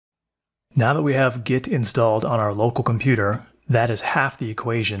Now that we have Git installed on our local computer, that is half the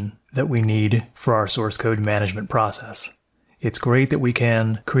equation that we need for our source code management process. It's great that we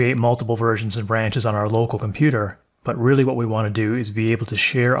can create multiple versions and branches on our local computer, but really what we want to do is be able to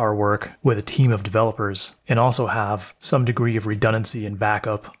share our work with a team of developers and also have some degree of redundancy and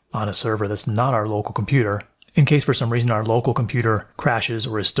backup on a server that's not our local computer. In case for some reason our local computer crashes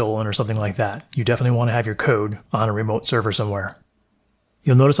or is stolen or something like that, you definitely want to have your code on a remote server somewhere.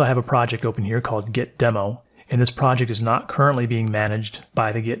 You'll notice I have a project open here called Git Demo, and this project is not currently being managed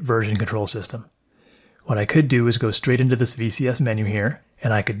by the Git version control system. What I could do is go straight into this VCS menu here,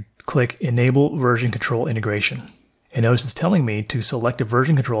 and I could click Enable Version Control Integration. And notice it's telling me to select a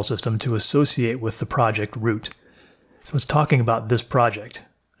version control system to associate with the project root. So it's talking about this project,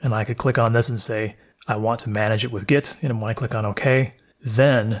 and I could click on this and say, I want to manage it with Git, and when I click on OK,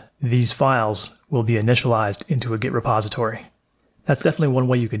 then these files will be initialized into a Git repository. That's definitely one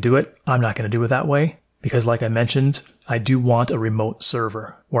way you could do it. I'm not going to do it that way because, like I mentioned, I do want a remote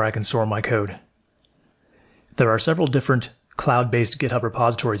server where I can store my code. There are several different cloud-based GitHub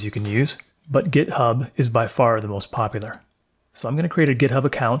repositories you can use, but GitHub is by far the most popular. So I'm going to create a GitHub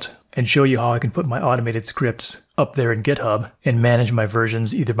account and show you how I can put my automated scripts up there in GitHub and manage my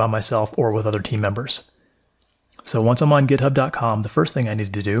versions either by myself or with other team members. So once I'm on github.com, the first thing I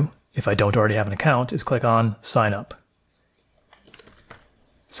need to do, if I don't already have an account, is click on Sign Up.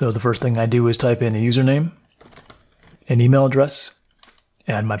 So the first thing I do is type in a username, an email address,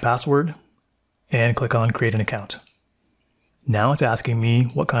 add my password, and click on Create an Account. Now it's asking me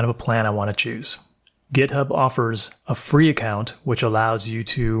what kind of a plan I want to choose. GitHub offers a free account which allows you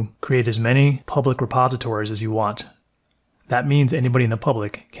to create as many public repositories as you want. That means anybody in the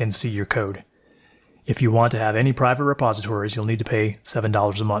public can see your code. If you want to have any private repositories, you'll need to pay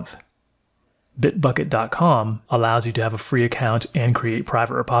 $7 a month. Bitbucket.com allows you to have a free account and create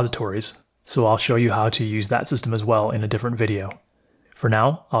private repositories, so I'll show you how to use that system as well in a different video. For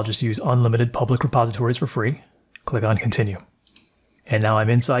now, I'll just use unlimited public repositories for free. Click on Continue. And now I'm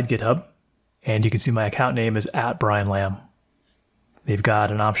inside GitHub, and you can see my account name is @BrianLamb. They've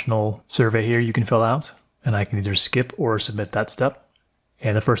got an optional survey here you can fill out, and I can either skip or submit that step.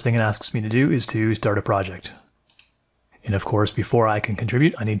 And the first thing it asks me to do is to start a project. And of course, before I can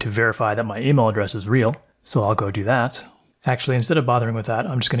contribute, I need to verify that my email address is real, so I'll go do that. Actually, instead of bothering with that,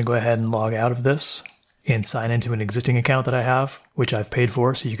 I'm just going to go ahead and log out of this and sign into an existing account that I have, which I've paid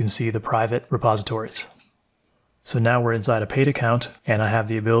for, so you can see the private repositories. So now we're inside a paid account, and I have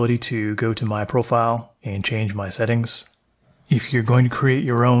the ability to go to my profile and change my settings. If you're going to create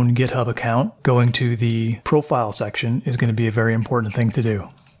your own GitHub account, going to the profile section is going to be a very important thing to do.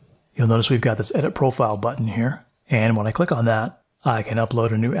 You'll notice we've got this Edit Profile button here, and when I click on that, I can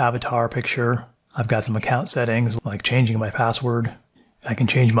upload a new avatar picture. I've got some account settings like changing my password. I can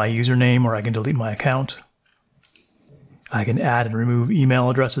change my username or I can delete my account. I can add and remove email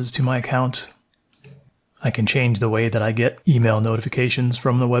addresses to my account. I can change the way that I get email notifications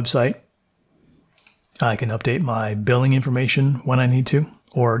from the website. I can update my billing information when I need to,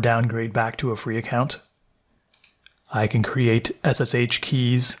 or downgrade back to a free account. I can create SSH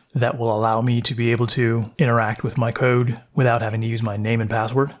keys that will allow me to be able to interact with my code without having to use my name and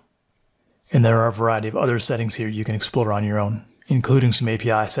password. And there are a variety of other settings here you can explore on your own, including some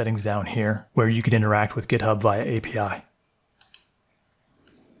API settings down here where you could interact with GitHub via API.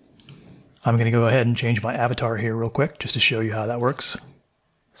 I'm going to go ahead and change my avatar here real quick just to show you how that works.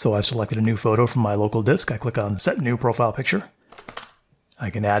 So I've selected a new photo from my local disk. I click on Set New Profile Picture. I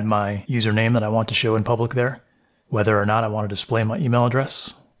can add my username that I want to show in public there, whether or not I want to display my email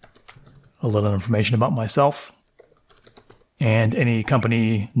address, a little information about myself, and any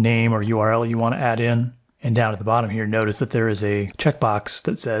company name or URL you want to add in. And down at the bottom here, notice that there is a checkbox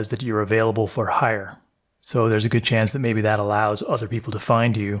that says that you're available for hire. So there's a good chance that maybe that allows other people to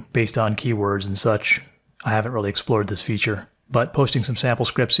find you based on keywords and such. I haven't really explored this feature, but posting some sample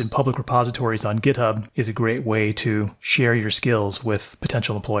scripts in public repositories on GitHub is a great way to share your skills with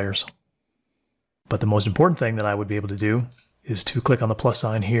potential employers. But the most important thing that I would be able to do is to click on the plus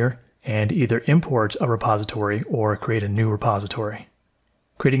sign here and either import a repository or create a new repository.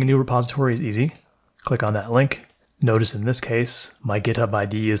 Creating a new repository is easy. Click on that link. Notice in this case, my GitHub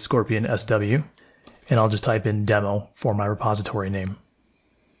ID is Scorpion SW, and I'll just type in demo for my repository name.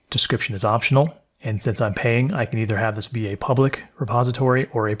 Description is optional, and since I'm paying, I can either have this be a public repository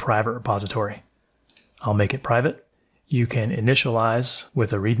or a private repository. I'll make it private. You can initialize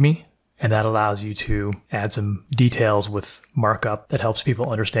with a README, and that allows you to add some details with markup that helps people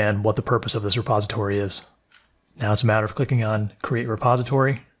understand what the purpose of this repository is. Now it's a matter of clicking on Create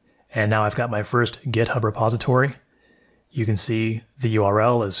Repository, and now I've got my first GitHub repository. You can see the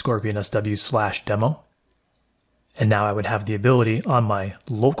URL is scorpionsw/demo. And now I would have the ability on my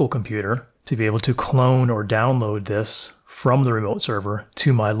local computer to be able to clone or download this from the remote server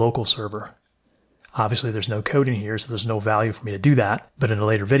to my local server. Obviously, there's no code in here, so there's no value for me to do that. But in a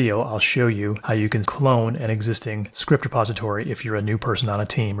later video, I'll show you how you can clone an existing script repository if you're a new person on a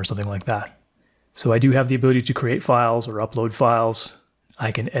team or something like that. So I do have the ability to create files or upload files.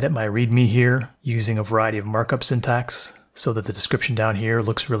 I can edit my README here using a variety of markup syntax so that the description down here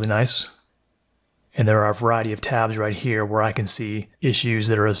looks really nice. And there are a variety of tabs right here where I can see issues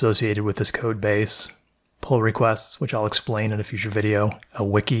that are associated with this code base, pull requests, which I'll explain in a future video, a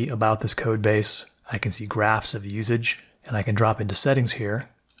wiki about this code base. I can see graphs of usage, and I can drop into settings here,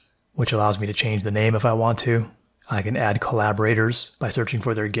 which allows me to change the name if I want to. I can add collaborators by searching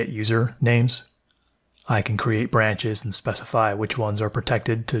for their Git user names. I can create branches and specify which ones are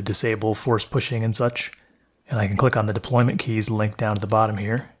protected to disable force pushing and such. And I can click on the deployment keys linked down to the bottom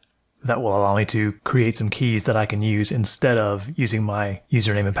here. That will allow me to create some keys that I can use instead of using my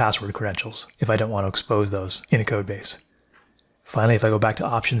username and password credentials if I don't want to expose those in a code base. Finally, if I go back to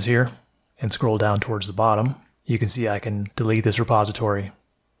options here and scroll down towards the bottom, you can see I can delete this repository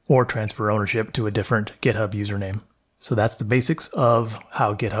or transfer ownership to a different GitHub username. So that's the basics of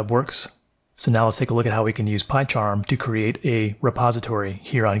how GitHub works. So now let's take a look at how we can use PyCharm to create a repository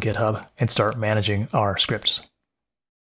here on GitHub and start managing our scripts.